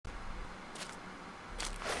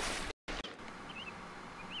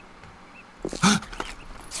So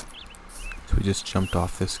we just jumped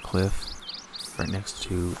off this cliff right next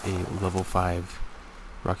to a level 5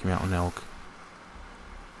 Rocky Mountain elk.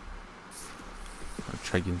 I'll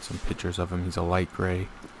try getting some pictures of him. He's a light gray.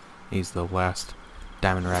 He's the last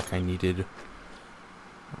diamond rack I needed.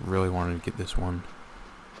 I really wanted to get this one.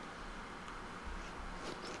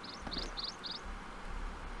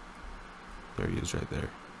 There he is right there.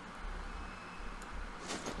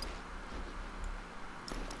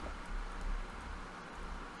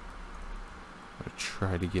 I'm gonna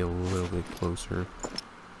try to get a little bit closer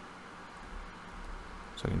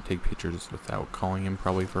so I can take pictures without calling him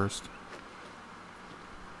probably first.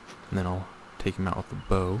 And then I'll take him out with the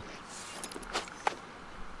bow.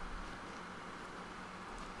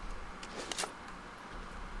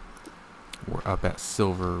 We're up at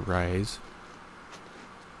Silver Rise.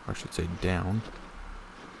 Or I should say down.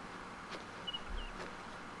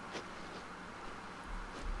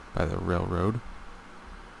 By the railroad.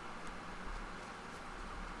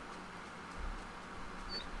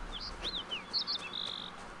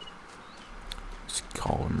 Let's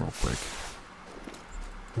call him real quick.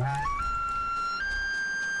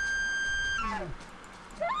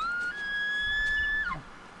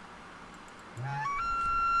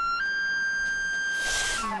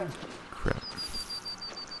 Crap.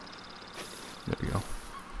 There we go.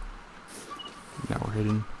 Now we're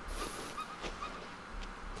hidden.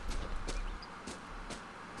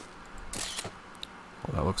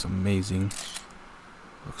 Oh, that looks amazing.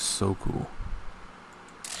 Looks so cool.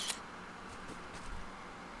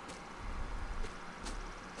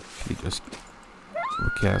 Should we just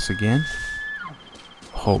look at us again?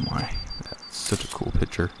 Oh my, that's such a cool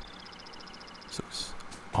picture. This looks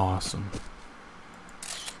awesome.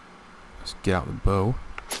 Let's get out the bow.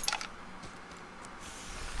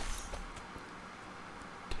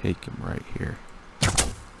 Take him right here.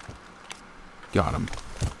 Got him.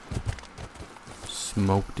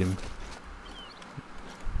 Smoked him.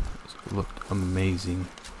 It looked amazing.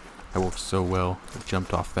 I worked so well. I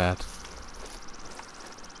jumped off that.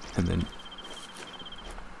 And then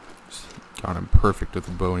just got him perfect with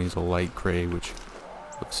the bow, and he's a light gray, which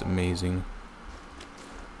looks amazing.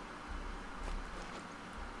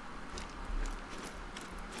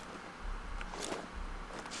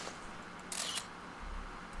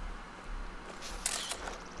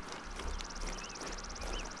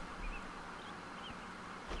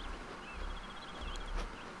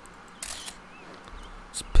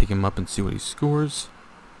 Let's pick him up and see what he scores.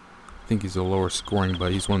 I think he's a lower scoring,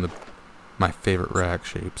 but he's one of my favorite rack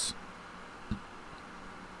shapes.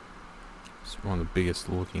 It's one of the biggest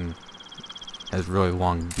looking. Has really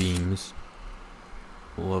long beams.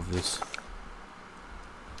 Love this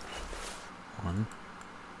one.